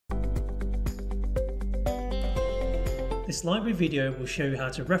This library video will show you how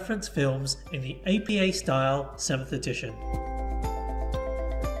to reference films in the APA style 7th edition.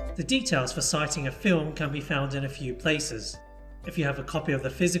 The details for citing a film can be found in a few places. If you have a copy of the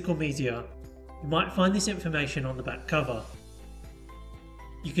physical media, you might find this information on the back cover.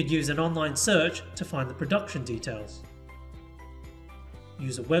 You could use an online search to find the production details.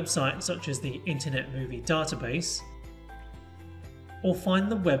 Use a website such as the Internet Movie Database, or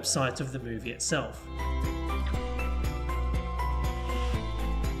find the website of the movie itself.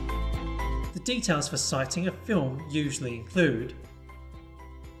 The details for citing a film usually include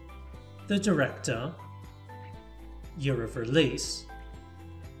the director, year of release,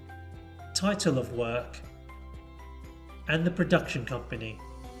 title of work, and the production company.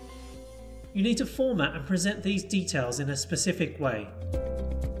 You need to format and present these details in a specific way.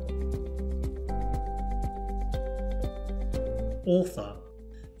 Author.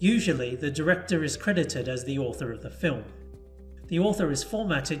 Usually the director is credited as the author of the film. The author is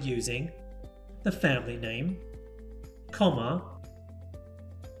formatted using the family name, comma,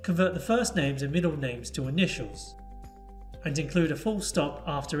 convert the first names and middle names to initials, and include a full stop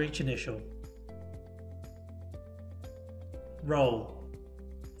after each initial. Role.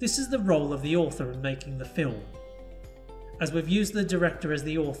 This is the role of the author in making the film. As we've used the director as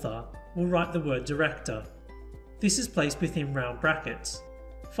the author, we'll write the word director. This is placed within round brackets,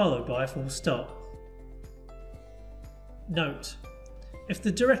 followed by a full stop. Note: if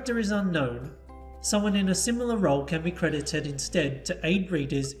the director is unknown, someone in a similar role can be credited instead to aid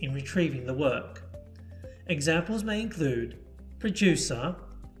readers in retrieving the work. Examples may include producer,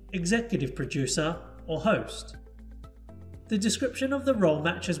 executive producer, or host. The description of the role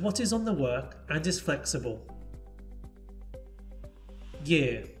matches what is on the work and is flexible.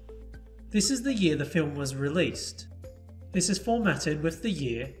 Year. This is the year the film was released. This is formatted with the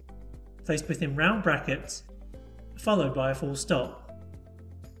year, placed within round brackets, followed by a full stop.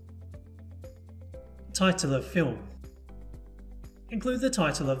 Title of film. Include the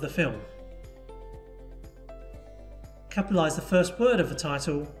title of the film. Capitalize the first word of the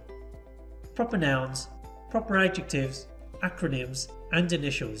title, proper nouns, proper adjectives, acronyms, and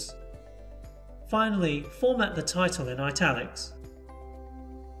initials. Finally, format the title in italics.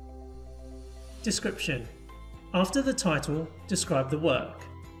 Description. After the title, describe the work.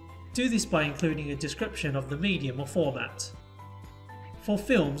 Do this by including a description of the medium or format. For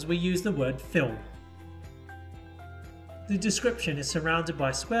films, we use the word film. The description is surrounded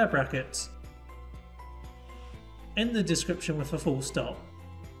by square brackets. End the description with a full stop.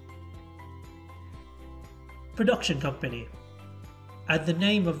 Production company. Add the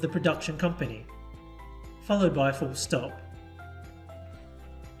name of the production company, followed by a full stop.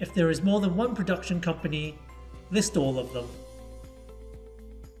 If there is more than one production company, list all of them.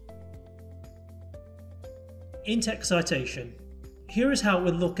 In-text citation. Here is how it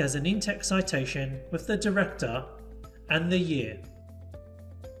would look as an in-text citation with the director and the year.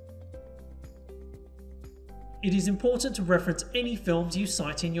 It is important to reference any films you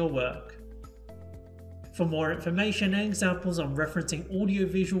cite in your work. For more information and examples on referencing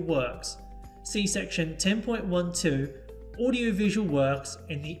audiovisual works, see section 10.12 Audiovisual Works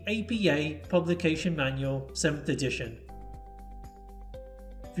in the APA Publication Manual 7th edition.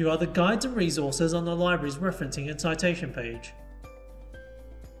 View other guides and resources on the library's referencing and citation page.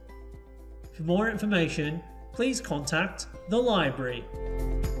 For more information, please contact the library.